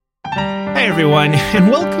Hi, everyone, and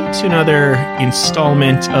welcome to another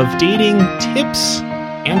installment of Dating Tips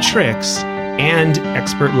and Tricks and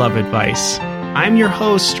Expert Love Advice. I'm your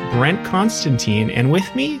host, Brent Constantine, and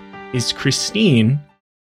with me is Christine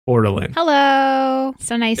Bordelin. Hello.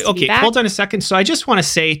 So nice to be back. Okay, hold on a second. So I just want to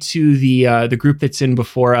say to the group that's in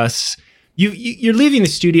before us, you're leaving the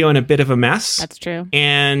studio in a bit of a mess. That's true.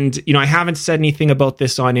 And, I haven't said anything about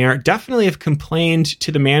this on air. Definitely have complained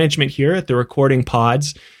to the management here at the recording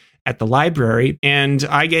pods at the library. And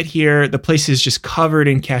I get here, the place is just covered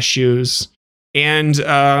in cashews. And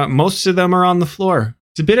most of them are on the floor.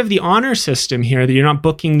 It's a bit of the honor system here that you're not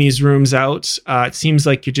booking these rooms out. It seems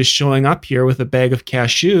like you're just showing up here with a bag of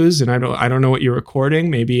cashews. And I don't know what you're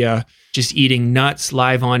recording. Maybe just eating nuts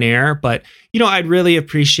live on air. But, I'd really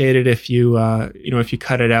appreciate it if you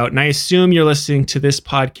cut it out. And I assume you're listening to this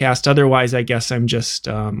podcast. Otherwise, I guess I'm just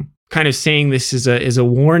kind of saying this is a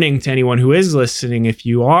warning to anyone who is listening. If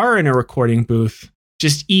you are in a recording booth,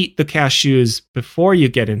 just eat the cashews before you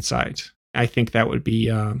get inside. I think that would be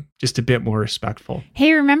just a bit more respectful.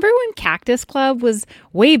 Hey, remember when Cactus Club was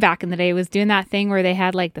way back in the day, was doing that thing where they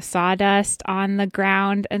had like the sawdust on the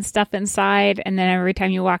ground and stuff inside, and then every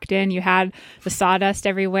time you walked in, you had the sawdust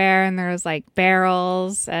everywhere, and there was like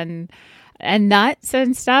barrels and nuts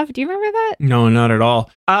and stuff. Do you remember that? No, not at all.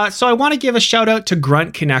 So I want to give a shout out to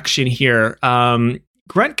Grunt Connection here.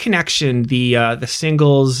 Grunt Connection, the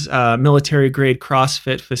singles military grade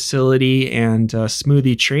CrossFit facility and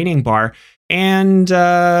smoothie training bar. And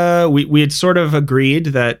we had sort of agreed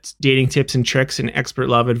that Dating Tips and Tricks and Expert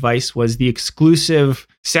Love Advice was the exclusive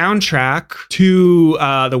soundtrack to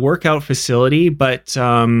the workout facility. But,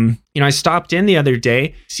 I stopped in the other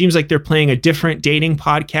day. Seems like they're playing a different dating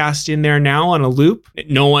podcast in there now on a loop.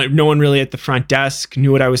 No one really at the front desk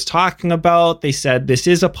knew what I was talking about. They said, this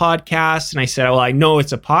is a podcast. And I said, well, I know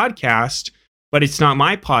it's a podcast, but it's not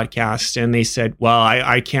my podcast. And they said, well,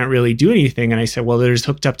 I can't really do anything. And I said, well, there's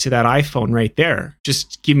hooked up to that iPhone right there.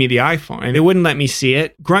 Just give me the iPhone. And they wouldn't let me see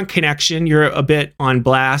it. Grunt Connection, you're a bit on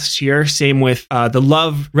blast here. Same with the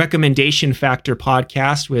Love Recommendation Factor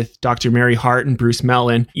podcast with Dr. Mary Hart and Bruce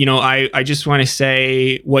Mellon. I just want to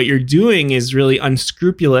say what you're doing is really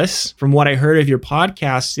unscrupulous. From what I heard of your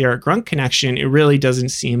podcast there at Grunt Connection, it really doesn't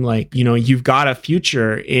seem like, you've got a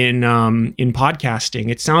future in podcasting.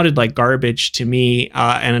 It sounded like garbage to me,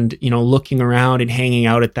 and looking around and hanging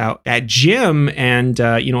out at that gym and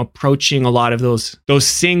approaching a lot of those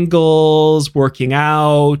singles, working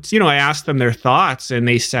out. I asked them their thoughts and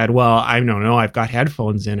they said, well, I don't know, I've got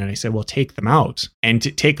headphones in. And I said, well, take them out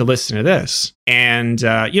and take a listen to this. And,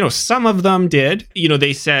 some of them did.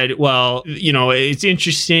 They said, well, it's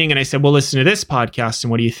interesting. And I said, well, listen to this podcast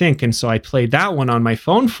and what do you think? And so I played that one on my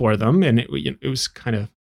phone for them, and it was kind of,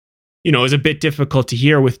 it was a bit difficult to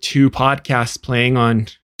hear with two podcasts playing on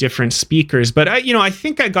different speakers. But I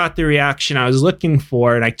think I got the reaction I was looking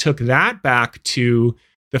for, and I took that back to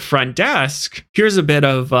the front desk. Here's a bit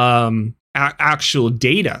of actual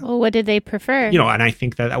data. Well, what did they prefer? And I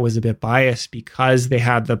think that was a bit biased because they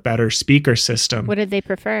had the better speaker system. What did they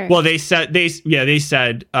prefer? Well, they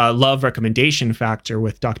said Love Recommendation Factor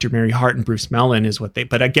with Dr. Mary Hart and Bruce Mellon is what they.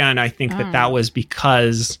 But again, I think that was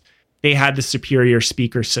because they had the superior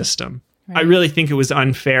speaker system. Right. I really think it was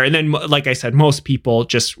unfair. And then, like I said, most people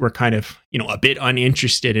just were kind of, a bit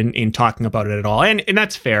uninterested in talking about it at all. And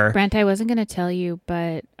that's fair. Brent, I wasn't going to tell you,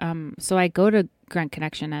 but so I go to Grunt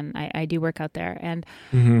Connection and I do work out there. And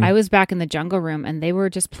I was back in the jungle room and they were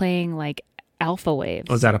just playing like alpha waves.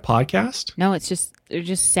 Was that a podcast? No, they're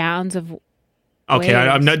just sounds of Okay,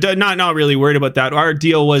 I'm not really worried about that. Our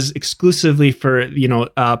deal was exclusively for,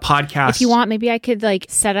 podcasts. If you want, maybe I could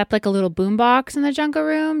set up a little boombox in the jungle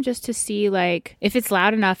room just to see if it's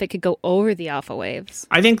loud enough, it could go over the alpha waves.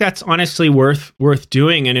 I think that's honestly worth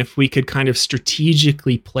doing. And if we could kind of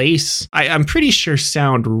strategically place, I'm pretty sure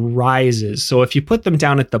sound rises. So if you put them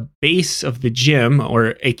down at the base of the gym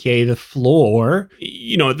or AKA the floor,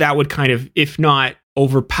 that would kind of, if not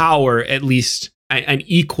overpower, at least an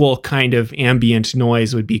equal kind of ambient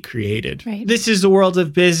noise would be created. Right. This is the world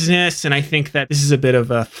of business, and I think that this is a bit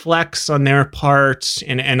of a flex on their part,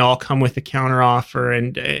 and I'll come with a counter offer,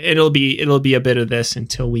 and it'll be a bit of this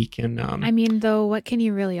until we can. Though, what can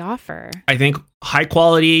you really offer? I think high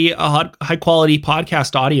quality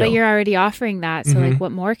podcast audio. But you're already offering that, so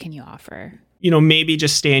what more can you offer? Maybe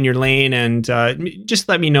just stay in your lane and just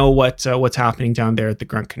let me know what's happening down there at the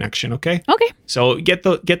Grunt Connection, okay? Okay. So get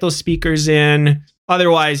those speakers in.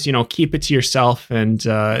 Otherwise, keep it to yourself. And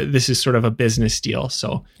this is sort of a business deal.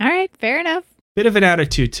 So. All right. Fair enough. bit of an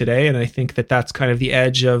attitude today, and I think that that's kind of the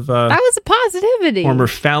edge of that was a positivity. Former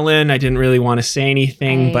felon. I didn't really want to say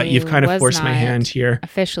anything, but you've kind of forced my hand here.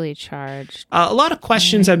 Officially charged. A lot of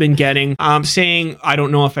questions I've been getting, saying I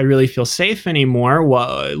don't know if I really feel safe anymore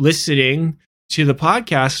listening to the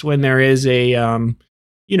podcast when there is a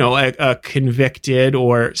convicted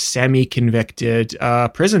or semi-convicted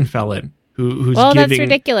prison felon who's giving that's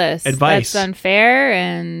ridiculous. Advice. That's unfair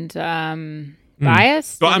and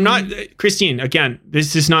biased. Well, I'm not, Christine, again,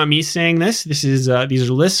 this is not me saying this. This is, these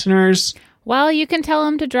are listeners. Well, you can tell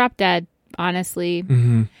him to drop dead, honestly.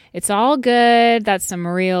 Mm-hmm. It's all good. That's some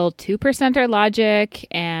real 2%er logic,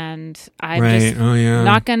 and I'm just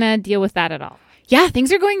not going to deal with that at all. Yeah,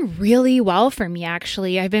 things are going really well for me,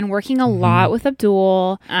 actually. I've been working a lot with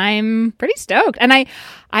Abdul. I'm pretty stoked. And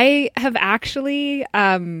I have actually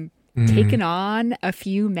taken on a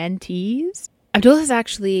few mentees. Abdul has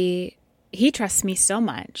actually... He trusts me so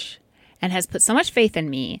much and has put so much faith in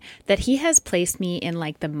me that he has placed me in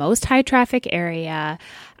like the most high traffic area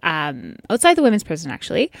outside the women's prison,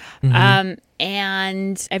 actually.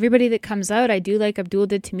 And everybody that comes out, I do like Abdul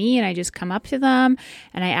did to me, and I just come up to them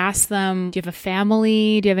and I ask them, do you have a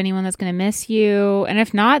family? Do you have anyone that's going to miss you? And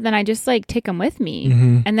if not, then I just like take them with me.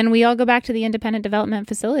 And then we all go back to the independent development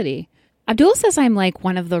facility. Abdul says I'm like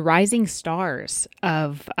one of the rising stars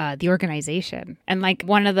of the organization and like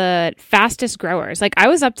one of the fastest growers. Like I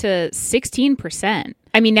was up to 16%.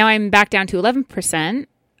 I mean, now I'm back down to 11%.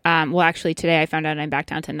 Well, actually today I found out I'm back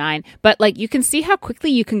down to 9, but like you can see how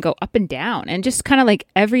quickly you can go up and down and just kind of like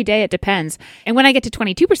every day it depends. And when I get to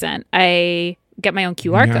 22%, I get my own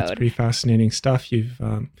QR code. It's pretty fascinating stuff. You've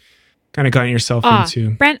kind of gotten yourself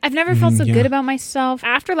into. Brent, I've never felt so good about myself.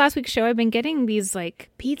 After last week's show, I've been getting these like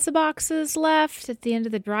pizza boxes left at the end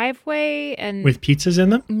of the driveway. And with pizzas in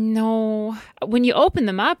them? No. When you open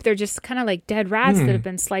them up, they're just kind of like dead rats that have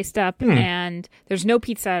been sliced up and there's no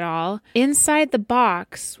pizza at all. Inside the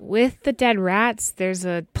box with the dead rats, there's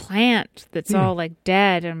a plant that's all like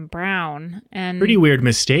dead and brown. And pretty weird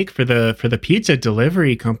mistake for the pizza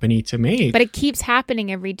delivery company to make. But it keeps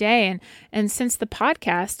happening every day. And since the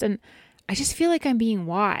podcast, and I just feel like I'm being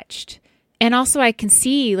watched. And also I can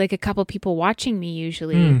see like a couple people watching me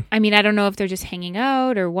usually. I mean, I don't know if they're just hanging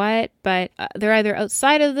out or what, but they're either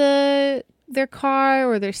outside of their car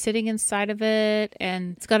or they're sitting inside of it.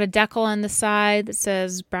 And it's got a decal on the side that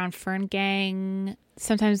says Brown Fern Gang.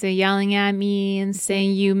 Sometimes they're yelling at me and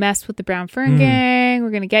saying, you messed with the Brown Fern Gang, we're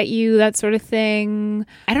going to get you, that sort of thing.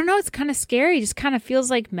 I don't know. It's kind of scary. It just kind of feels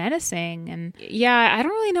like menacing. And yeah, I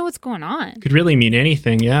don't really know what's going on. Could really mean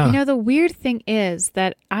anything, yeah. You know, the weird thing is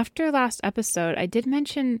that after last episode, I did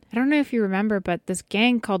mention, I don't know if you remember, but this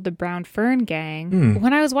gang called the Brown Fern Gang.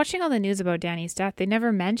 When I was watching all the news about Danny's death, they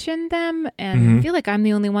never mentioned them. And I feel like I'm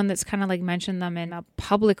the only one that's kind of like mentioned them in a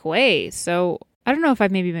public way. So I don't know if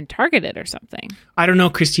I've maybe been targeted or something. I don't know,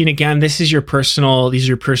 Christine. Again, these are your personal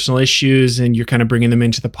issues, and you're kind of bringing them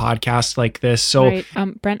into the podcast like this. So,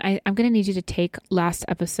 right. Brent, I'm going to need you to take last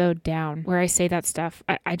episode down where I say that stuff.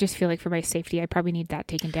 I just feel like for my safety, I probably need that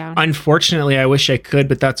taken down. Unfortunately, I wish I could,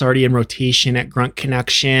 but that's already in rotation at Grunt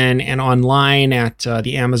Connection and online at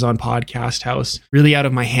the Amazon Podcast House. Really out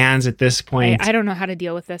of my hands at this point. I don't know how to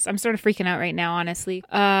deal with this. I'm sort of freaking out right now, honestly.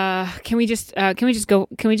 Can we just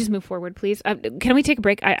move forward, please? Can we take a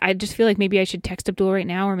break? I just feel like maybe I should text Abdul right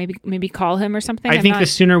now or maybe call him or something. I think the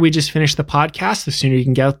sooner we just finish the podcast, the sooner you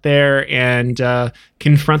can get out there and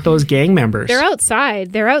confront those gang members. They're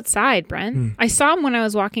outside, Brent. I saw them when I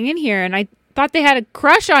was walking in here and I thought they had a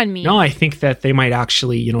crush on me. No, I think that they might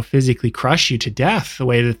actually, physically crush you to death the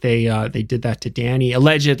way that they did that to Danny,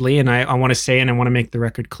 allegedly. And I want to say, and I want to make the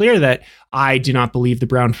record clear that I do not believe the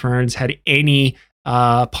Brown Ferns had any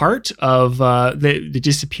part of the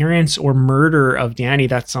disappearance or murder of Danny.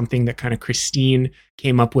 That's something that kind of Christine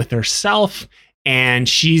came up with herself, and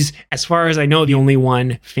she's, as far as I know, the only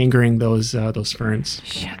one fingering those ferns.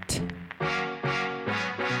 Shit.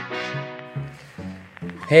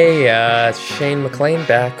 Hey, Shane McLean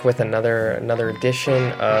back with another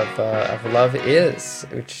edition of Love Is,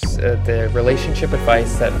 which is the relationship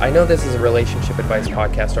advice that I know this is a relationship advice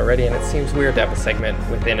podcast already, and it seems weird to have a segment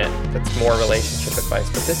within it that's more relationship advice,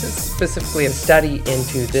 but this is specifically a study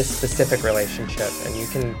into this specific relationship, and you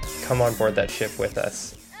can come on board that ship with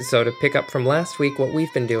us. So to pick up from last week, what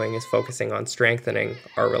we've been doing is focusing on strengthening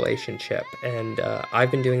our relationship, and I've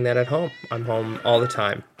been doing that at home. I'm home all the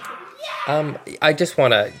time.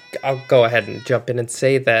 I'll go ahead and jump in and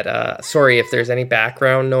say that, sorry if there's any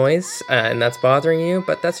background noise and that's bothering you,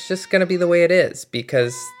 but that's just going to be the way it is,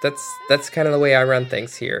 because that's kind of the way I run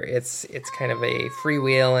things here. It's kind of a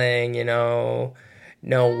freewheeling,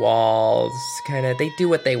 no walls, kind of, they do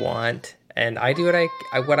what they want. and I do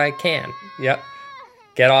what I can. Yep.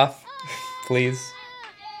 Get off, please.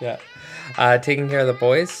 Yeah. Taking care of the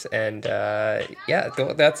boys, and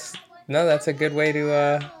that's a good way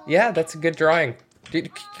to. That's a good drawing.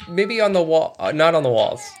 Maybe on the wall, not on the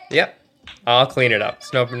walls. Yep. I'll clean it up.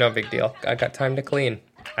 It's no big deal. I got time to clean.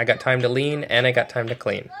 I got time to lean, and I got time to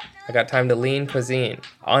clean. I got time to lean cuisine.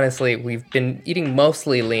 Honestly, we've been eating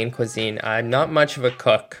mostly lean cuisine. I'm not much of a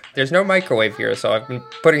cook. There's no microwave here, so I've been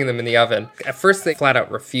putting them in the oven. At first, they flat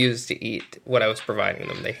out refused to eat what I was providing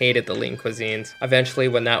them. They hated the lean cuisines. Eventually,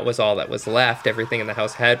 when that was all that was left, everything in the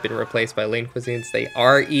house had been replaced by lean cuisines. They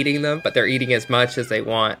are eating them, but they're eating as much as they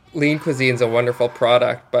want. Lean cuisine's a wonderful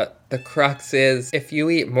product, but the crux is, if you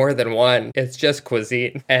eat more than one, it's just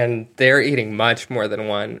cuisine. And they're eating much more than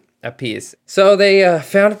one a piece. So they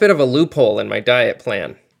found a bit of a loophole in my diet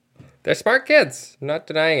plan. They're smart kids, I'm not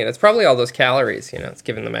denying it. It's probably all those calories, it's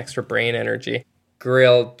giving them extra brain energy.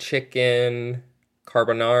 Grilled chicken,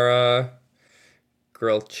 carbonara,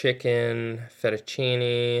 grilled chicken,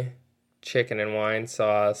 fettuccine, chicken and wine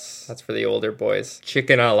sauce. That's for the older boys.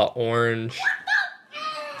 Chicken a la orange.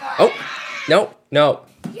 Oh, no,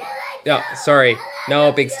 sorry.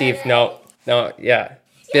 No, Big Steve, no, yeah.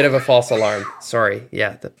 Bit of a false alarm. Sorry.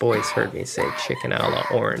 Yeah, the boys heard me say chicken a la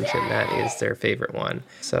orange, and that is their favorite one.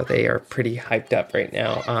 So they are pretty hyped up right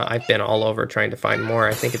now. I've been all over trying to find more.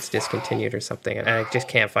 I think it's discontinued or something, and I just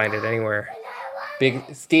can't find it anywhere. Big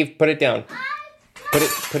Steve, put it down.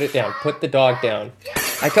 Put it down. Put the dog down.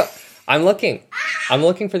 I'm looking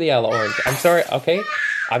for the a la orange. I'm sorry. Okay,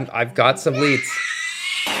 I've got some leads.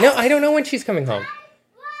 No, I don't know when she's coming home.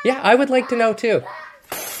 Yeah, I would like to know too.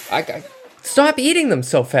 Stop eating them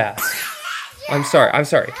so fast. I'm sorry. I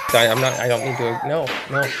don't mean to. No.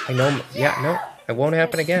 I know. Yeah, no. It won't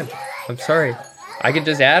happen again. I'm sorry. I could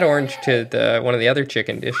just add orange to one of the other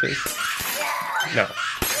chicken dishes. No.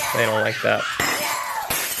 They don't like that.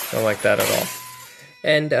 Don't like that at all.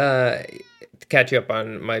 And to catch you up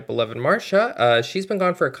on my beloved Marcia, she's been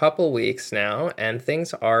gone for a couple weeks now, and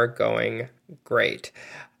things are going great.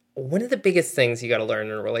 One of the biggest things you got to learn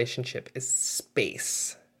in a relationship is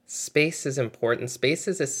space. Space is important. Space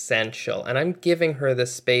is essential. And I'm giving her the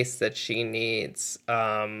space that she needs.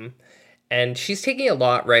 And she's taking a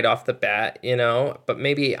lot right off the bat, but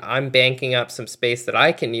maybe I'm banking up some space that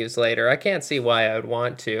I can use later. I can't see why I would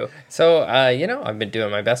want to. So, I've been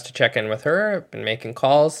doing my best to check in with her. I've been making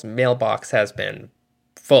calls. Mailbox has been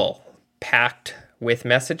full, packed with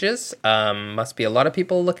messages. Must be a lot of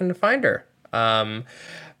people looking to find her. But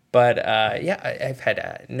I've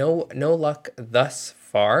had no luck thus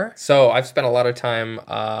far. So I've spent a lot of time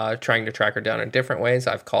trying to track her down in different ways.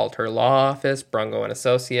 I've called her law office, Brungo and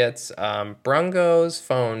Associates. Brungo's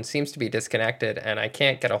phone seems to be disconnected, and I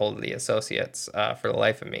can't get a hold of the Associates for the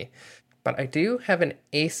life of me. But I do have an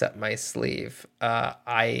ace up my sleeve.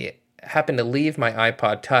 I happened to leave my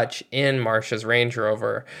iPod Touch in Marcia's Range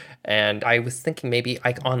Rover, and I was thinking maybe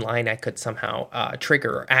online I could somehow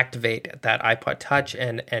trigger or activate that iPod Touch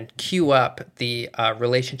and queue up the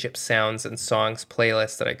relationship sounds and songs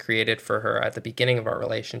playlist that I created for her at the beginning of our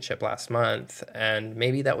relationship last month, and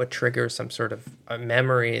maybe that would trigger some sort of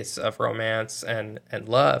memories of romance and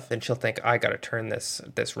love, and she'll think, I gotta turn this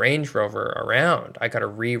Range Rover around. I gotta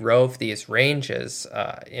re-rove these ranges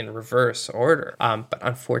in reverse order. But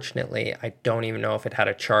unfortunately, I don't even know if it had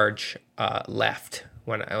a charge left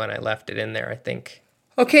when I left it in there, I think.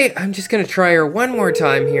 Okay, I'm just going to try her one more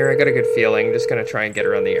time here. I got a good feeling. Just going to try and get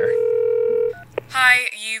her on the air. Hi,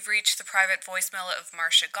 you've reached the private voicemail of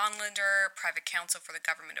Marcia Gonlander, private counsel for the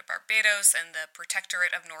government of Barbados and the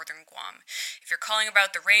Protectorate of Northern Guam. If you're calling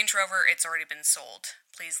about the Range Rover, it's already been sold.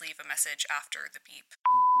 Please leave a message after the beep.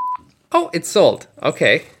 Oh, it's sold.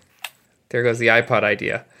 Okay. There goes the iPod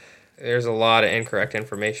idea. There's a lot of incorrect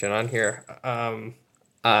information on here.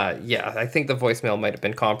 I think the voicemail might have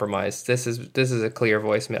been compromised. This is a clear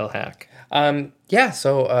voicemail hack.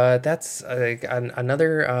 So that's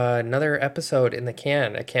another episode in the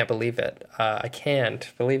can. I can't believe it.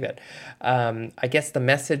 I guess the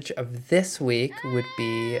message of this week would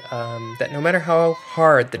be that no matter how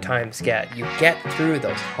hard the times get, you get through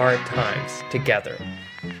those hard times together.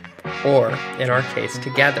 Or, in our case,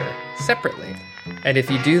 together, separately. And if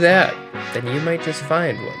you do that, then you might just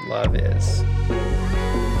find what love is.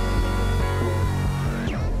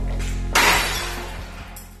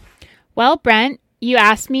 Well, Brent, you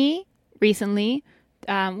asked me recently,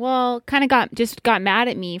 got mad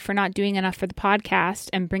at me for not doing enough for the podcast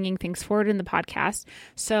and bringing things forward in the podcast.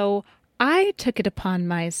 So I took it upon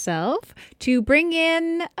myself to bring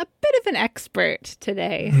in a bit of an expert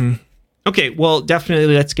today. Mm-hmm. Okay, well,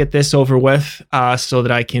 definitely let's get this over with so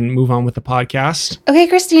that I can move on with the podcast. Okay,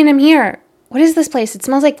 Christine, I'm here. What is this place? It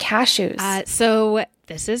smells like cashews. So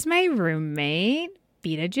this is my roommate,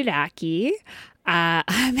 Bita Jadaki.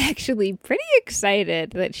 I'm actually pretty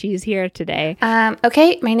excited that she's here today.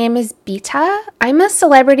 Okay, my name is Bita. I'm a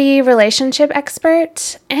celebrity relationship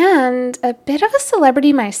expert and a bit of a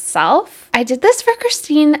celebrity myself. I did this for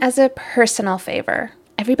Christine as a personal favor.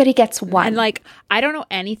 Everybody gets one. And like, I don't know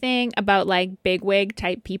anything about like bigwig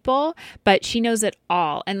type people, but she knows it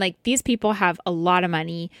all. And like, these people have a lot of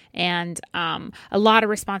money and a lot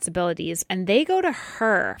of responsibilities, and they go to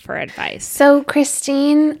her for advice. So,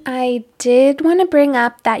 Christine, I did want to bring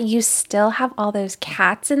up that you still have all those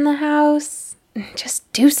cats in the house.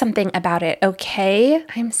 Just do something about it, okay?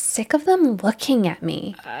 I'm sick of them looking at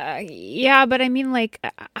me. Yeah, but I mean, like,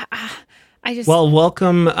 Well,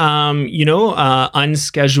 welcome,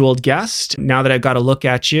 unscheduled guest. Now that I've got a look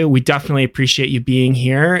at you, we definitely appreciate you being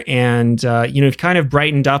here. And, you've kind of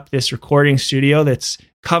brightened up this recording studio that's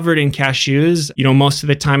covered in cashews. Most of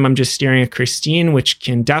the time I'm just staring at Christine, which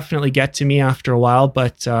can definitely get to me after a while,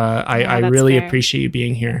 but I really appreciate you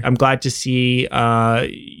being here. I'm glad to see,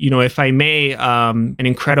 if I may, an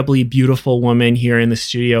incredibly beautiful woman here in the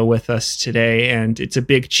studio with us today. And it's a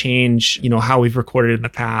big change, how we've recorded in the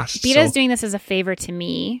past. Bita's doing this as a favor to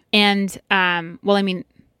me. And,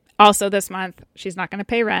 also this month, she's not going to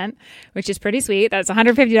pay rent, which is pretty sweet. That's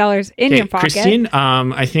 $150 in your pocket. Christine,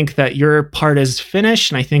 I think that your part is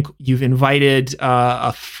finished, and I think you've invited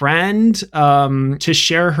a friend to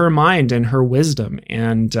share her mind and her wisdom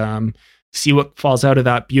and see what falls out of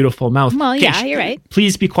that beautiful mouth. Well, yeah, you're right.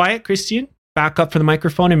 Please be quiet, Christine. Back up for the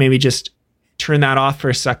microphone and maybe just turn that off for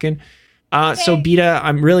a second. Okay. So, Bita,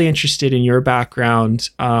 I'm really interested in your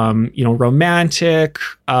background, romantic,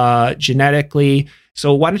 genetically.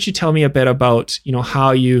 So why don't you tell me a bit about,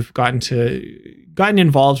 how you've gotten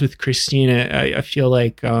involved with Christina? I feel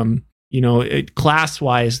like,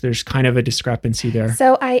 class-wise, there's kind of a discrepancy there.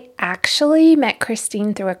 So I actually met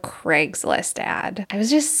Christine through a Craigslist ad. I was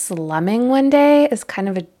just slumming one day as kind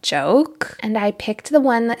of a joke, and I picked the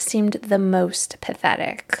one that seemed the most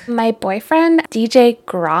pathetic. My boyfriend, DJ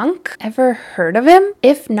Gronk, ever heard of him?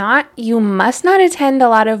 If not, you must not attend a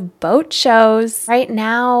lot of boat shows. Right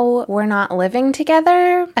now, we're not living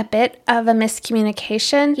together. A bit of a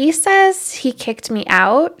miscommunication. He says he kicked me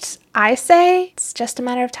out. I say it's just a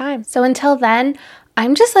matter of time. So until then,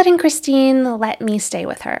 I'm just letting Christine let me stay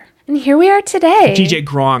with her. And here we are today. DJ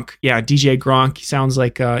Gronk. Yeah, DJ Gronk. He sounds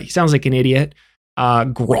like an idiot.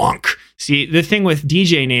 Gronk. See, the thing with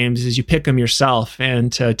DJ names is you pick them yourself,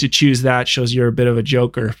 and to choose that shows you're a bit of a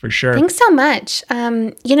joker for sure. Thanks so much.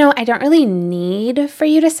 I don't really need for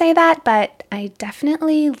you to say that, but I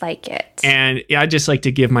definitely like it. And yeah, I'd just like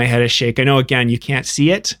to give my head a shake. I know, again, you can't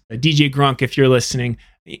see it. DJ Gronk, if you're listening,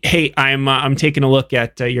 hey, I'm taking a look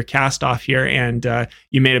at your cast off here, and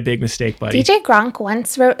you made a big mistake, buddy. DJ Gronk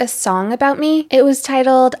once wrote a song about me. It was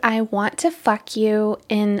titled, I Want to Fuck You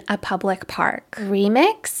in a Public Park.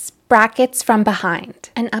 Remix, brackets from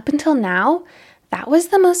behind. And up until now, that was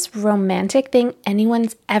the most romantic thing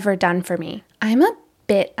anyone's ever done for me. I'm a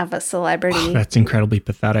bit of a celebrity. Oh, that's incredibly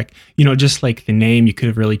pathetic. Just like the name, you could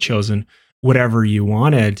have really chosen whatever you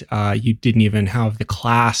wanted. You didn't even have the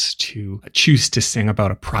class to choose to sing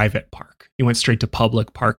about a private park. You went straight to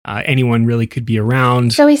public park. Anyone really could be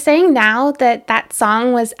around. So he's saying now that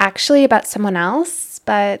song was actually about someone else,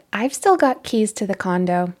 but I've still got keys to the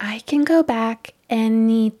condo. I can go back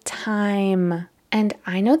anytime. And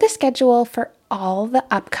I know the schedule for all the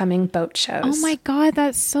upcoming boat shows. Oh my God,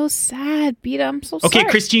 that's so sad, Bita. I'm so sorry. Okay,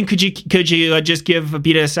 Christine, could you just give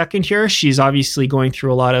Bita a second here? She's obviously going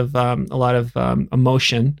through a lot of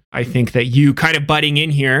emotion. I think that you kind of butting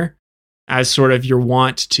in here, as sort of your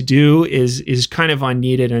want to do, is kind of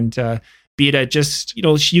unneeded. And Bita, just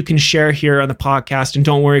you can share here on the podcast, and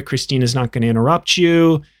don't worry, Christine is not going to interrupt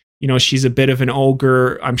you. She's a bit of an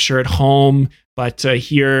ogre, I'm sure, at home, but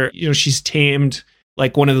here, she's tamed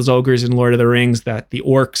like one of those ogres in Lord of the Rings that the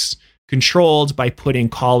orcs controlled by putting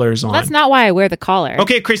collars on. That's not why I wear the collar.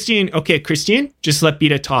 Okay, Christine, just let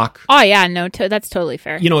Bita talk. Oh yeah, no, that's totally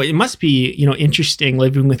fair. It must be, interesting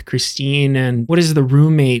living with Christine. And what does the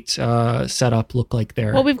roommate setup look like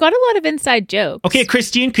there? Well, we've got a lot of inside jokes. Okay,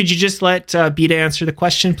 Christine, could you just let Bita answer the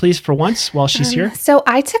question, please, for once while she's here? So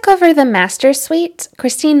I took over the master suite.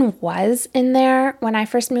 Christine was in there when I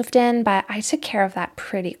first moved in, but I took care of that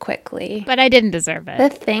pretty quickly. But I didn't deserve it. The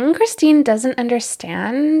thing Christine doesn't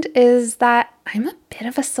understand is that I'm a bit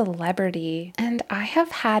of a celebrity and I have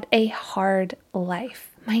had a hard life.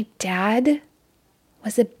 My dad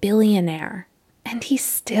was a billionaire and he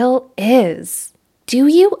still is. Do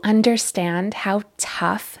you understand how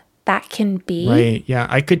tough that can be. Right. Yeah.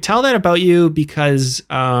 I could tell that about you because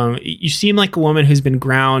you seem like a woman who's been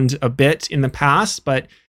ground a bit in the past, but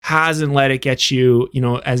hasn't let it get you,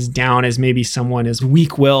 as down as maybe someone as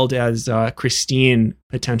weak-willed as Christine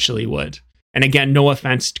potentially would. And again, no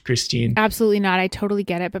offense to Christine. Absolutely not. I totally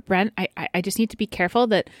get it. But Brent, I just need to be careful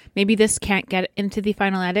that maybe this can't get into the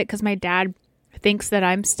final edit because my dad thinks that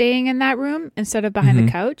I'm staying in that room instead of behind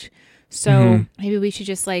the couch. So maybe we should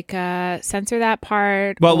just censor that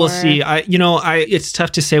part. Well, we'll see. It's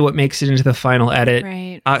tough to say what makes it into the final edit.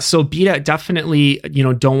 Right. So Beta, definitely,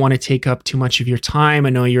 don't want to take up too much of your time. I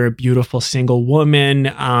know you're a beautiful single woman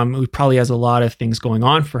who probably has a lot of things going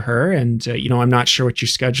on for her. And, I'm not sure what your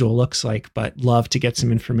schedule looks like, but love to get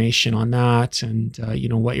some information on that and,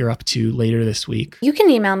 what you're up to later this week. You can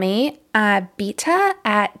email me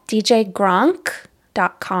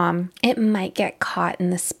beta@djgronk.com. It might get caught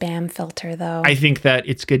in the spam filter though. I think that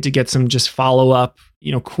it's good to get some just follow-up,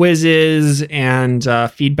 quizzes and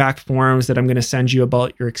feedback forms that I'm going to send you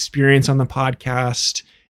about your experience on the podcast.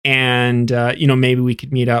 And, maybe we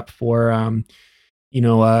could meet up for, a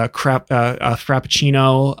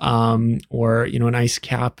frappuccino or, an ice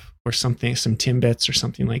cap or something, some Timbits or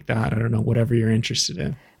something like that. I don't know, whatever you're interested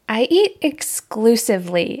in. I eat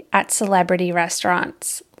exclusively at celebrity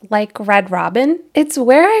restaurants, like Red Robin. It's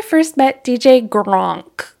where I first met DJ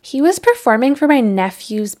Gronk. He was performing for my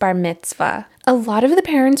nephew's bar mitzvah. A lot of the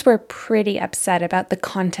parents were pretty upset about the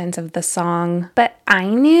content of the song, but I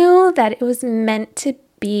knew that it was meant to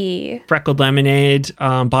be. Freckled lemonade,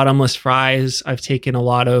 bottomless fries. I've taken a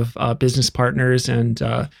lot of business partners and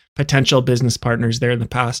potential business partners there in the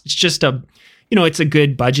past. It's just it's a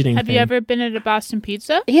good budgeting Have thing. you ever been at a Boston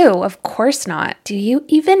Pizza? Ew, of course not. Do you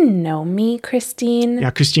even know me, Christine? Yeah,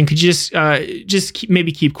 Christine, could you just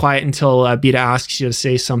keep quiet until Beta asks you to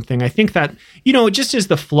say something? I think that, just as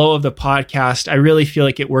the flow of the podcast, I really feel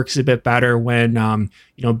like it works a bit better when,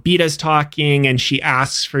 Beta's talking and she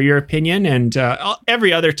asks for your opinion. And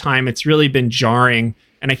every other time it's really been jarring.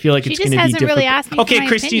 And I feel like it's going to be difficult. She just hasn't really asked me for my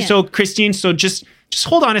Christine. opinion. So Christine, just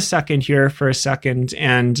hold on a second here for a second.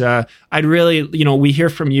 And I'd really, we hear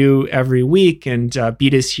from you every week and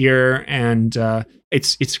Beta's here. And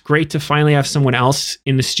it's great to finally have someone else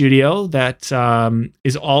in the studio that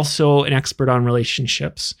is also an expert on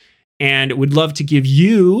relationships and would love to give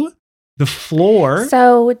you the floor.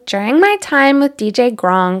 So during my time with DJ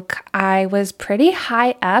Gronk, I was pretty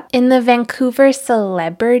high up in the Vancouver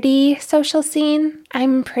celebrity social scene.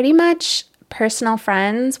 I'm pretty much personal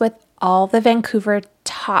friends with all the Vancouver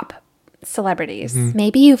top celebrities.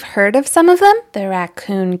 Maybe you've heard of some of them. The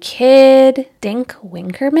Raccoon Kid, Dink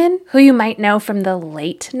Winkerman, who you might know from the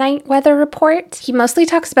Late Night Weather Report. He mostly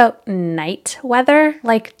talks about night weather,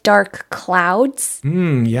 like dark clouds.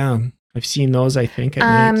 Yeah. I've seen those, I think, at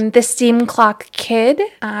night. The Steam Clock Kid.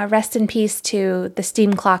 Rest in peace to the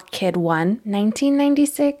Steam Clock Kid 1,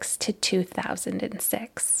 1996 to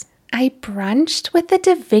 2006. I brunched with the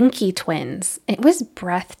DaVinci twins. It was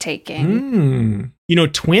breathtaking.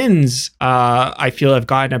 Twins, I feel have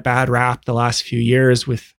gotten a bad rap the last few years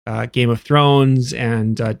with Game of Thrones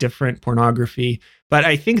and different pornography. But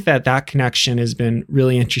I think that connection has been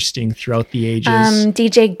really interesting throughout the ages.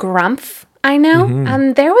 DJ Grumpf, I know.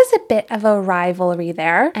 There was a bit of a rivalry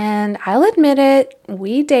there, and I'll admit it,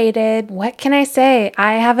 we dated. What can I say?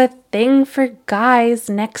 I have a thing for guys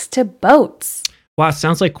next to boats. Wow, it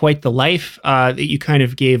sounds like quite the life that you kind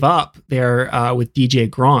of gave up there with DJ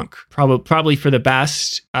Gronk. Probably for the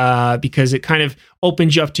best because it kind of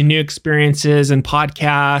opened you up to new experiences and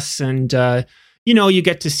podcasts and you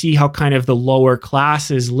get to see how kind of the lower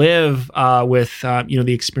classes live with,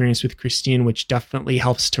 the experience with Christine, which definitely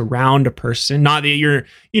helps to round a person. Not that you're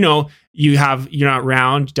not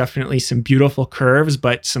round, definitely some beautiful curves,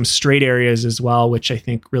 but some straight areas as well, which I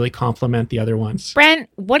think really complement the other ones. Brent,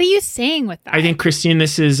 what are you saying with that? I think, Christine,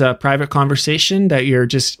 this is a private conversation that you're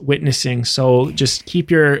just witnessing. So just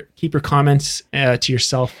keep your comments to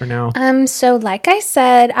yourself for now. So like I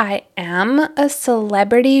said, I am a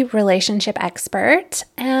celebrity relationship expert,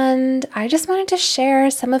 and I just wanted to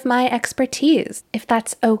share some of my expertise, if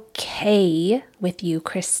that's okay with you,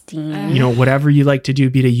 Christine. Whatever you like to do,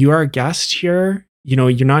 Beta, you are a guest here.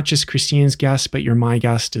 You're not just Christine's guest, but you're my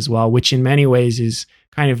guest as well, which in many ways is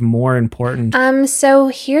kind of more important. So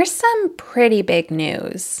here's some pretty big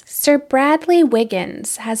news. Sir Bradley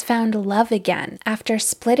Wiggins has found love again after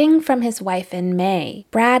splitting from his wife in May.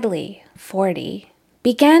 Bradley, 40,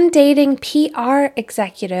 began dating PR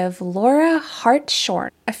executive Laura Hartshorn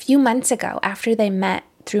a few months ago after they met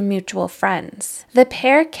through mutual friends. The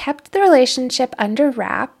pair kept the relationship under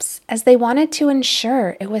wraps as they wanted to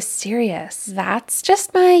ensure it was serious. That's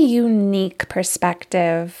just my unique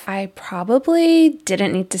perspective. I probably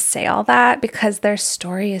didn't need to say all that because their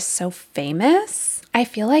story is so famous. I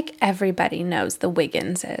feel like everybody knows the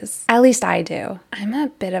Wigginses. At least I do. I'm a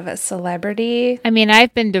bit of a celebrity. I mean,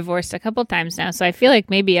 I've been divorced a couple times now, so I feel like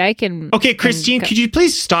maybe I can... Okay, Christine, could you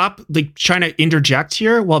please stop trying to interject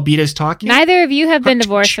here while Beta's talking? Neither of you have been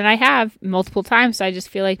divorced, and I have multiple times, so I just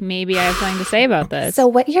feel like maybe I have something to say about this. So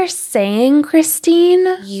what you're saying, Christine,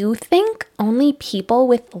 you think only people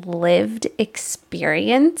with lived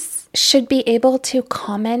experience should be able to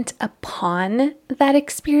comment upon that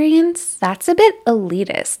experience? That's a bit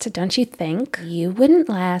elitist, don't you think? You wouldn't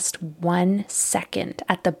last 1 second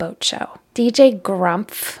at the boat show. DJ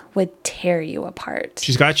Grumpf would tear you apart.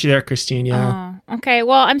 She's got you there, Christine, yeah. Oh, okay,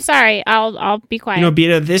 well, I'm sorry. I'll be quiet. You know,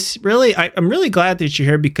 Beta, this really, I'm really glad that you're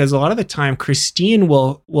here because a lot of the time Christine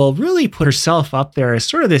will really put herself up there as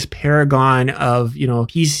sort of this paragon of,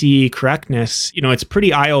 PC correctness. It's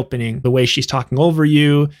pretty eye-opening the way she's talking over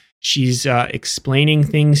you. She's explaining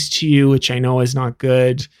things to you, which I know is not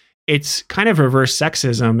good. It's kind of reverse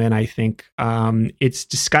sexism, and I think it's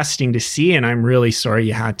disgusting to see, and I'm really sorry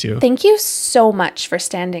you had to. Thank you so much for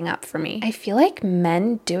standing up for me. I feel like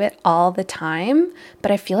men do it all the time,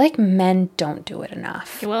 but I feel like men don't do it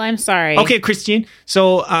enough. Well, I'm sorry. Okay, Christine.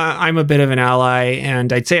 So I'm a bit of an ally,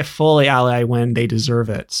 and I'd say a full ally when they deserve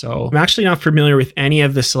it. So I'm actually not familiar with any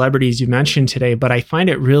of the celebrities you mentioned today, but I find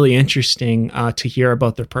it really interesting to hear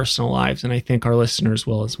about their personal lives, and I think our listeners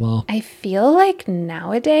will as well. I feel like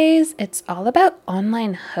nowadays it's all about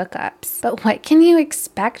online hookups. But what can you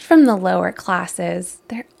expect from the lower classes?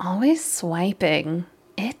 They're always swiping.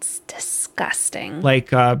 It's disgusting.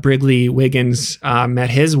 Like Brigley Wiggins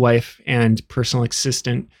met his wife and personal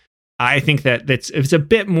assistant. I think it's a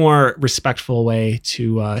bit more respectful way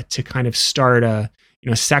to kind of start a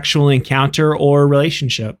sexual encounter or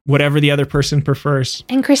relationship, whatever the other person prefers.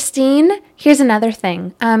 And Christine, here's another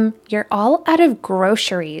thing. You're all out of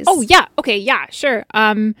groceries. Oh yeah, okay, yeah, sure.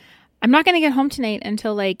 I'm not going to get home tonight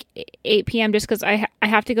until like 8 p.m. just because I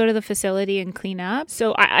have to go to the facility and clean up.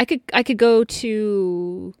 So I could go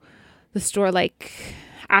to the store like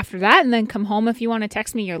after that and then come home if you want to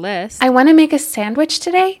text me your list. I want to make a sandwich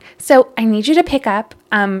today, so I need you to pick up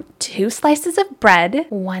 2 slices of bread,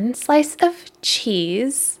 1 slice of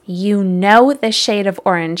cheese. You know the shade of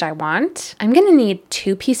orange I want. I'm going to need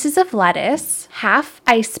 2 pieces of lettuce, half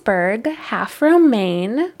iceberg, half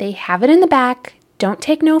romaine. They have it in the back. Don't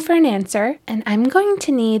take no for an answer. And I'm going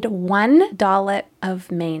to need 1 dollop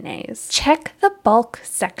of mayonnaise. Check the bulk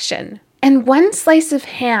section. And 1 slice of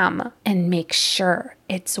ham. And make sure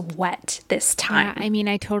it's wet this time. Yeah, I mean,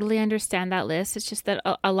 I totally understand that list. It's just that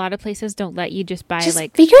a lot of places don't let you just buy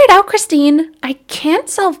figure it out, Christine. I can't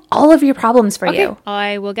solve all of your problems for you.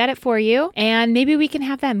 I will get it for you. And maybe we can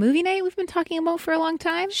have that movie night we've been talking about for a long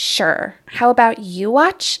time. Sure. How about you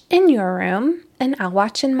watch in your room and I'll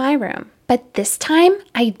watch in my room? But this time,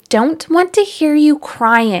 I don't want to hear you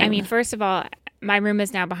crying. I mean, first of all, my room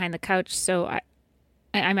is now behind the couch, so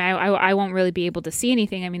I won't really be able to see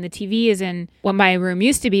anything. I mean, the TV is in what my room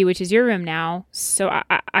used to be, which is your room now. So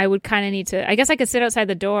I would kind of need to, I guess I could sit outside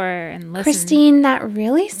the door and listen. Christine, that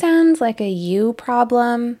really sounds like a you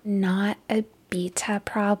problem, not a Beta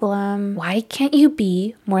problem. Why can't you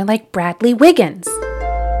be more like Bradley Wiggins?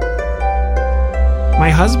 My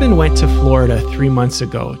husband went to Florida 3 months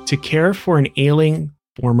ago to care for an ailing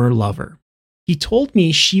former lover. He told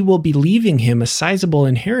me she will be leaving him a sizable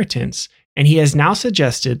inheritance, and he has now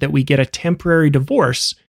suggested that we get a temporary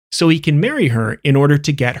divorce so he can marry her in order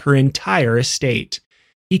to get her entire estate.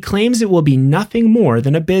 He claims it will be nothing more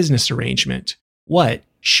than a business arrangement. What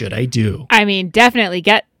should I do? I mean, definitely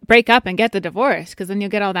break up and get the divorce, because then you'll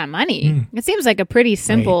get all that money. It seems like a pretty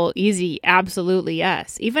simple, easy, absolutely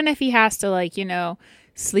yes. Even if he has to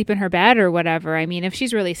sleep in her bed or whatever. I mean, if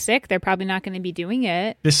she's really sick, they're probably not going to be doing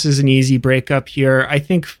it. This is an easy breakup here. I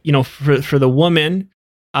think, for the woman,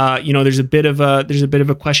 there's a bit of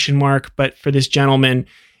a question mark, but for this gentleman,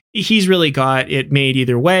 he's really got it made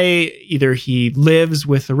either way. Either he lives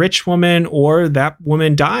with a rich woman or that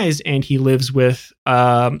woman dies and he lives with,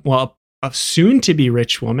 a soon to be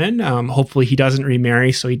rich woman. Hopefully he doesn't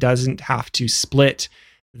remarry, so he doesn't have to split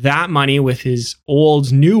that money with his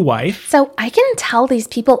old new wife. So I can tell these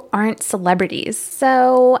people aren't celebrities.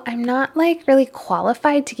 So I'm not like really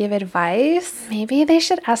qualified to give advice. Maybe they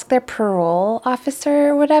should ask their parole officer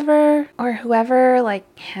or whatever, or whoever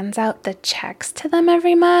like hands out the checks to them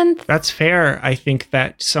every month. That's fair. I think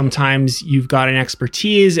that sometimes you've got an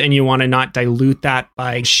expertise and you want to not dilute that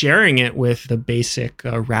by sharing it with the basic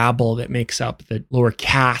rabble that makes up the lower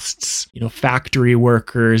castes, factory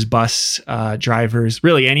workers, bus drivers,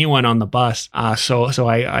 really anyone on the bus. So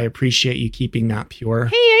I appreciate you keeping that pure.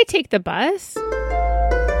 Hey, I take the bus.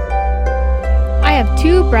 I have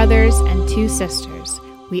 2 brothers and 2 sisters.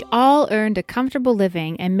 We all earned a comfortable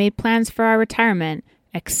living and made plans for our retirement,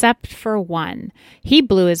 except for one. He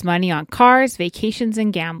blew his money on cars, vacations,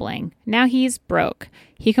 and gambling. Now he's broke.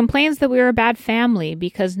 He complains that we are a bad family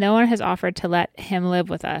because no one has offered to let him live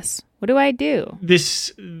with us. What do I do?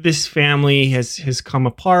 This family has come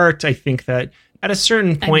apart. I think that at a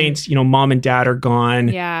certain point, mom and dad are gone.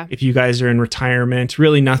 Yeah. If you guys are in retirement,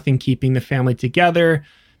 really nothing keeping the family together.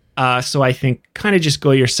 So I think kind of just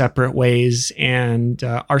go your separate ways, and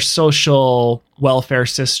our social welfare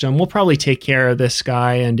system will probably take care of this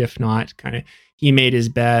guy. And if not, kind of he made his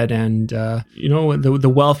bed, and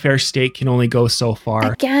the welfare state can only go so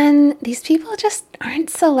far. Again, these people just aren't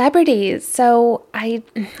celebrities, so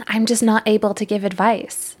I'm just not able to give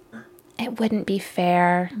advice. It wouldn't be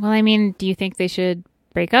fair. Well, I mean, do you think they should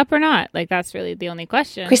break up or not? Like, that's really the only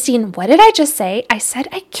question. Christine, what did I just say? I said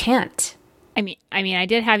I can't. I mean, I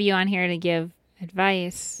did have you on here to give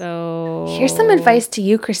advice, so... Here's some advice to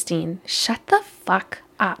you, Christine. Shut the fuck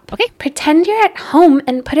up. Okay. Pretend you're at home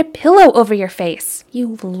and put a pillow over your face.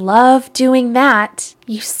 You love doing that.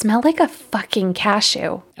 You smell like a fucking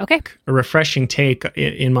cashew. Okay. A refreshing take,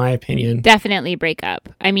 in my opinion. Definitely break up.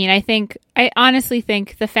 I mean, I honestly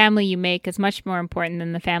think the family you make is much more important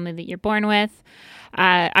than the family that you're born with.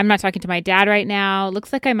 I'm not talking to my dad right now.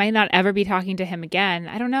 Looks like I might not ever be talking to him again.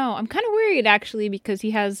 I don't know. I'm kind of worried, actually, because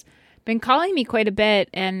he has been calling me quite a bit,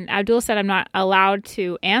 and Abdul said I'm not allowed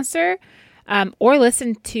to answer or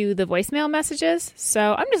listen to the voicemail messages.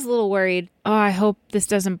 So I'm just a little worried. Oh, I hope this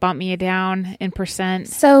doesn't bump me down in percent.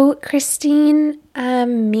 So, Christine,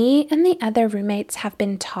 me and the other roommates have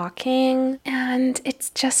been talking, and it's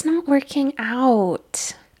just not working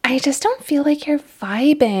out. I just don't feel like you're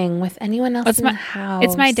vibing with anyone else in the house.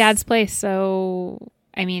 It's my dad's place, so,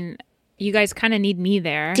 I mean, you guys kind of need me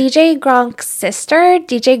there. DJ Gronk's sister,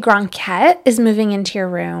 DJ Gronkette, is moving into your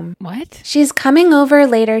room. What? She's coming over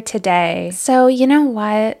later today. So, you know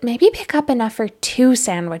what? Maybe pick up enough for 2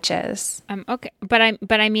 sandwiches. Okay. But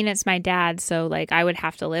I mean, it's my dad, so, like, I would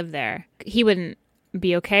have to live there. He wouldn't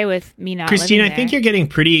be okay with me not Christine, living there. I think you're getting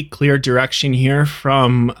pretty clear direction here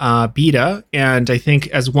from Beta, and I think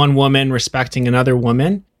as one woman respecting another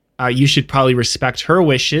woman, you should probably respect her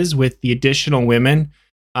wishes with the additional women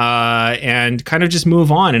and kind of just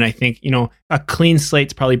move on. And I think, a clean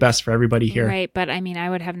slate's probably best for everybody here. Right, but I mean, I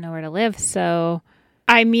would have nowhere to live, so...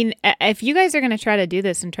 I mean, if you guys are going to try to do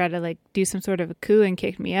this and try to, like, do some sort of a coup and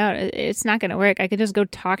kick me out, it's not going to work. I could just go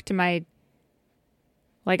talk to my...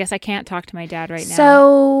 Well, I guess I can't talk to my dad right now.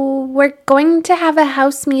 So we're going to have a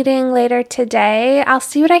house meeting later today. I'll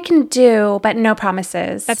see what I can do, but no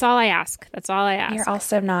promises. That's all I ask. You're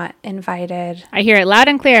also not invited. I hear it loud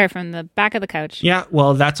and clear from the back of the couch. Yeah,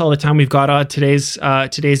 well, that's all the time we've got on today's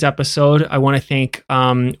episode. I want to thank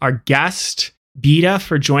our guest, Beta,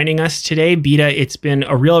 for joining us today. Beta, it's been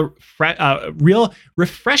a real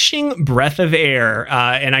refreshing breath of air.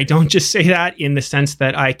 And I don't just say that in the sense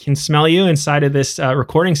that I can smell you inside of this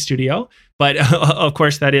recording studio, but of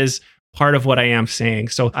course that is part of what I am saying.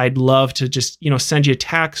 So I'd love to just, send you a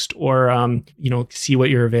text or, see what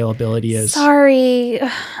your availability is. Sorry,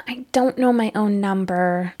 I don't know my own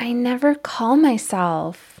number. I never call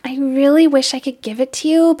myself. I really wish I could give it to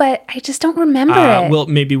you, but I just don't remember it. Well,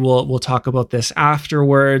 maybe we'll talk about this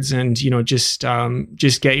afterwards, and just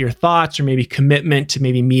get your thoughts, or maybe commitment to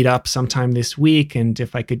maybe meet up sometime this week. And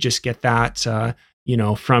if I could just get that,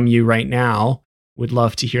 from you right now, would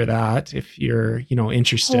love to hear that if you're,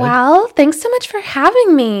 interested. Well, thanks so much for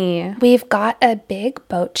having me. We've got a big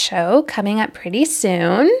boat show coming up pretty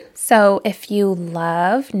soon. So if you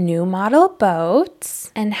love new model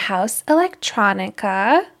boats and house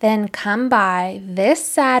electronica, then come by this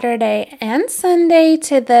Saturday and Sunday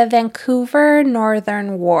to the Vancouver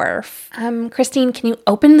Northern Wharf. Christine, can you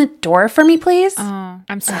open the door for me, please? Oh,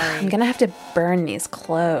 I'm sorry. I'm gonna have to burn these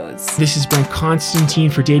clothes. This has been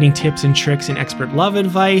Constantine for dating tips and tricks and expert love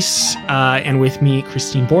advice. And with me,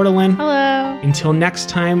 Christine Bordelin. Hello. Until next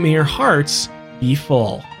time, may your hearts be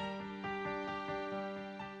full.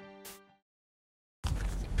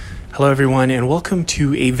 Hello, everyone, and welcome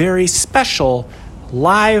to a very special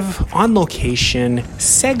live on location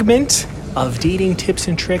segment of dating tips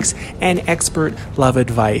and tricks and expert love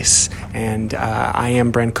advice. And I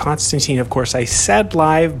am Brent Constantine. Of course, I said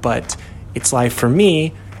live, but it's live for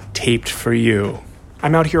me, taped for you.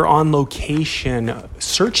 I'm out here on location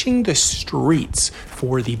searching the streets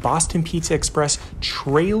for the Boston Pizza Express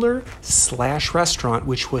trailer/restaurant,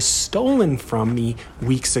 which was stolen from me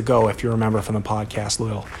weeks ago, if you remember from the podcast,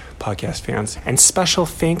 loyal podcast fans. And special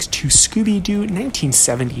thanks to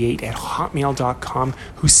Scooby-Doo1978 at hotmail.com,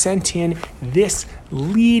 who sent in this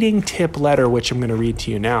leading tip letter, which I'm going to read to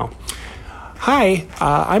you now. Hi,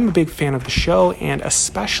 I'm a big fan of the show and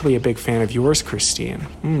especially a big fan of yours, Christine.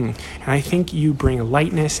 And I think you bring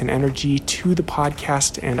lightness and energy to the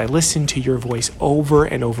podcast, and I listen to your voice over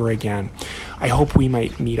and over again. I hope we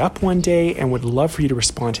might meet up one day and would love for you to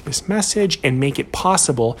respond to this message and make it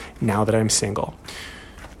possible now that I'm single.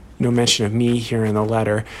 No mention of me here in the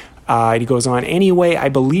letter. He goes on, anyway, I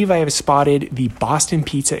believe I have spotted the Boston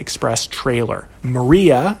Pizza Express trailer.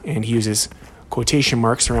 Maria, and he uses quotation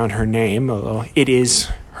marks around her name, although it is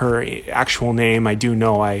her actual name. I do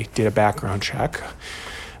know, I did a background check.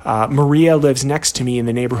 Maria lives next to me in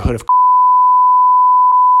the neighborhood of...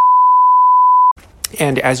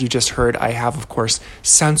 And as you just heard, I have, of course,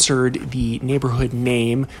 censored the neighborhood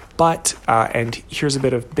name, but, and here's a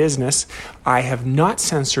bit of business, I have not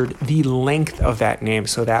censored the length of that name.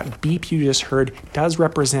 So that beep you just heard does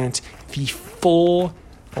represent the full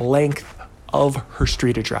length of her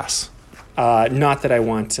street address. Not that I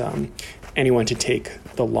want anyone to take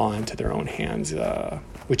the law into their own hands,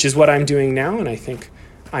 which is what I'm doing now, and I think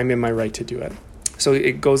I'm in my right to do it. So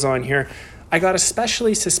it goes on here. I got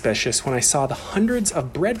especially suspicious when I saw the hundreds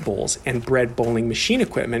of bread bowls and bread bowling machine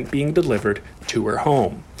equipment being delivered to her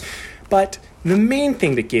home. But the main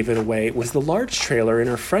thing that gave it away was the large trailer in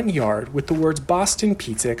her front yard with the words Boston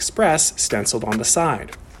Pizza Express stenciled on the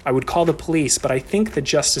side. I would call the police, but I think the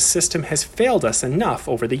justice system has failed us enough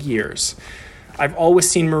over the years. I've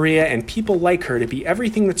always seen Maria and people like her to be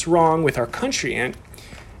everything that's wrong with our country and...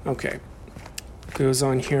 Okay. Goes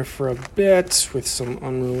on here for a bit with some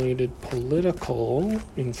unrelated political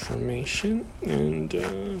information. And,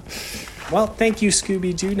 well, thank you,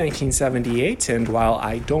 Scooby-Doo1978. And while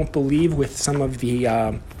I don't believe with some of the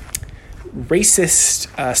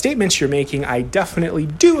racist statements you're making, I definitely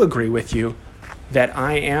do agree with you that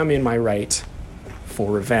I am in my right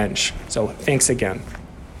for revenge. So thanks again.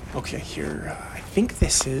 Okay, here, I think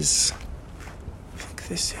this is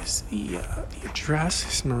the address.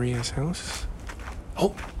 This is Maria's house.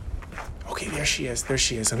 Oh, okay, there she is.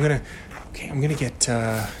 I'm gonna get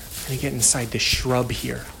inside the shrub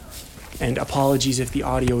here. And apologies if the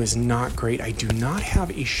audio is not great. I do not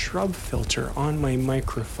have a shrub filter on my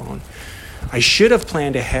microphone. I should have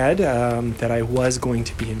planned ahead that I was going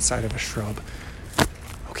to be inside of a shrub.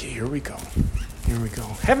 Okay, here we go.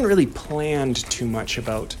 Haven't really planned too much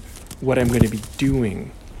about what I'm going to be doing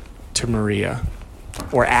to Maria,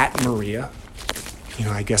 or at Maria. You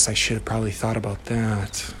know, I guess I should have probably thought about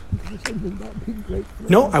that.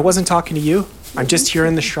 No, I wasn't talking to you. I'm just here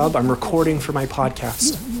in the shrub. I'm recording for my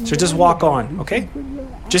podcast. So just walk on, okay?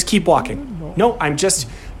 Just keep walking. No, I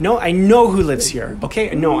know who lives here,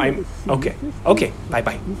 okay? Okay,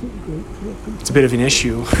 bye-bye. It's a bit of an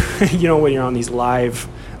issue, you know, when you're on these live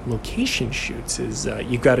location shoots, is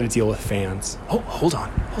you've got to deal with fans. Oh, hold on.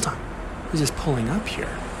 Who's just pulling up here?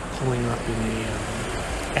 Pulling up in a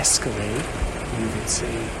Escalade. You could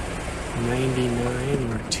say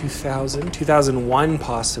 99 or 2000, 2001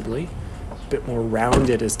 possibly. A bit more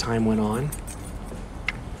rounded as time went on.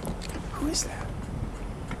 Who is that?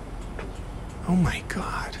 Oh my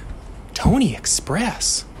God. Tony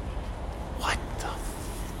Express. What the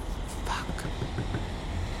fuck?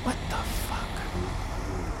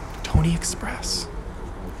 Tony Express.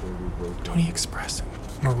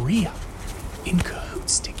 Maria in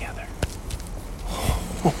cahoots together.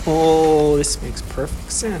 Oh, this makes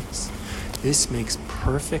perfect sense.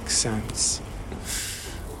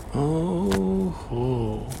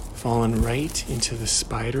 Oh, fallen right into the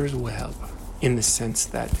spider's web, in the sense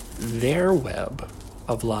that their web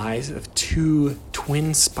of lies of two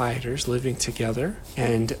twin spiders living together,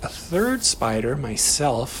 and a third spider,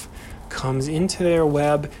 myself, comes into their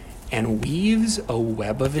web and weaves a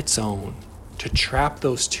web of its own to trap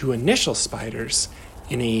those two initial spiders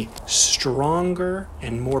in a stronger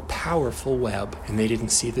and more powerful web. And they didn't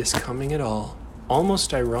see this coming at all.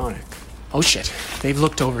 Almost ironic. Oh shit, they've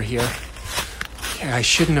looked over here. Okay, I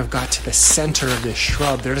shouldn't have got to the center of this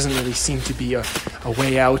shrub. There doesn't really seem to be a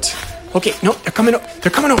way out. Okay, no, they're coming up.